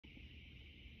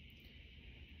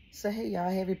So hey y'all,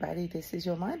 hey everybody, this is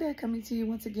Yolanda coming to you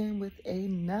once again with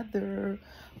another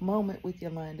moment with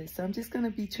Yolanda. So I'm just going to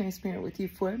be transparent with you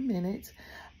for a minute.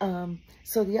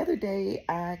 So the other day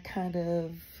I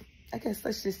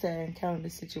let's just say I encountered a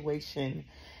situation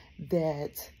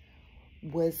that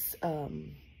was,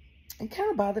 it kind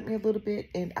of bothered me a little bit,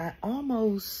 and I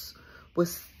almost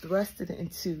was thrusted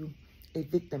into a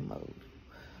victim mode.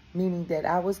 Meaning that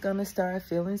I was going to start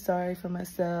feeling sorry for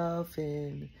myself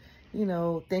and,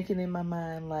 thinking in my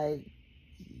mind, like,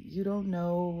 you don't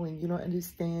know and you don't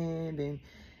understand and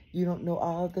you don't know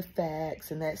all the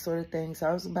facts and that sort of thing. So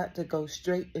I was about to go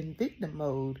straight in victim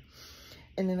mode.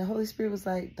 And then the Holy Spirit was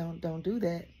like, don't do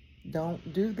that.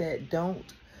 Don't do that.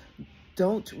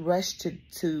 Don't rush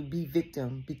to be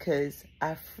victim, because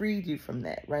I freed you from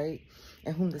that, right?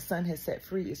 And whom the Son has set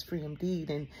free is free indeed.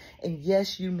 And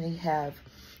yes, you may have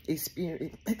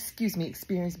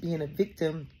experienced being a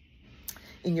victim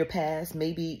in your past,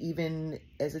 maybe even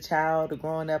as a child or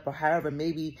growing up or however,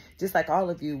 maybe just like all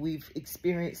of you, we've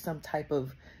experienced some type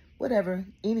of whatever,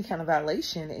 any kind of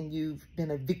violation, and you've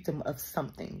been a victim of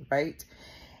something, right?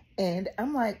 And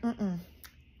I'm like,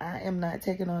 I am not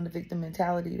taking on the victim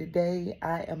mentality today.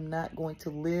 I am not going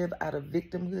to live out of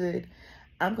victimhood.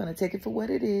 I'm going to take it for what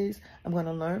it is. I'm going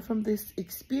to learn from this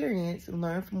experience and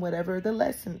learn from whatever the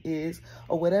lesson is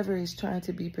or whatever is trying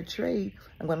to be portrayed.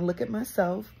 I'm going to look at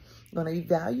myself. I'm going to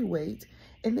evaluate.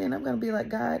 And then I'm going to be like,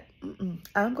 God,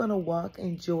 I'm going to walk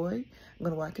in joy. I'm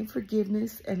going to walk in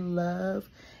forgiveness and love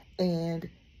and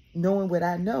knowing what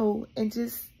I know, and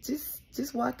just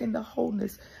walk in the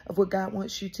wholeness of what God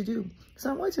wants you to do. So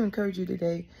I want to encourage you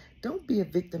today. Don't be a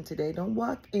victim today. Don't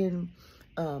walk in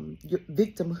your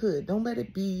victimhood. Don't let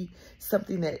it be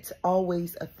something that's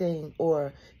always a thing,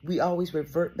 or we always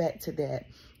revert back to that.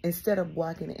 Instead of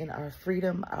walking in our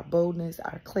freedom, our boldness,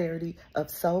 our clarity of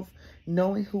self,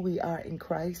 knowing who we are in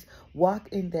Christ, walk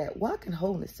in that. Walk in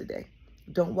wholeness today.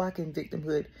 Don't walk in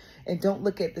victimhood, and don't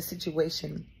look at the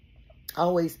situation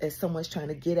always as someone's trying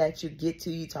to get at you, get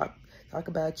to you, talk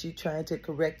about you, trying to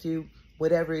correct you,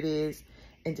 whatever it is,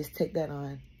 and just take that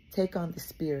on. Take on the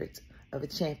spirit of a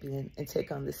champion and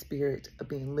take on the spirit of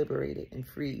being liberated and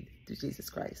freed through Jesus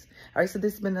Christ. All right, so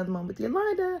this has been another moment with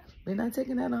Yolanda. We're not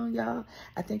taking that on, y'all.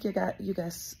 I thank you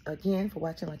guys again for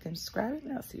watching, like, and subscribing,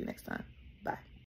 and I'll see you next time.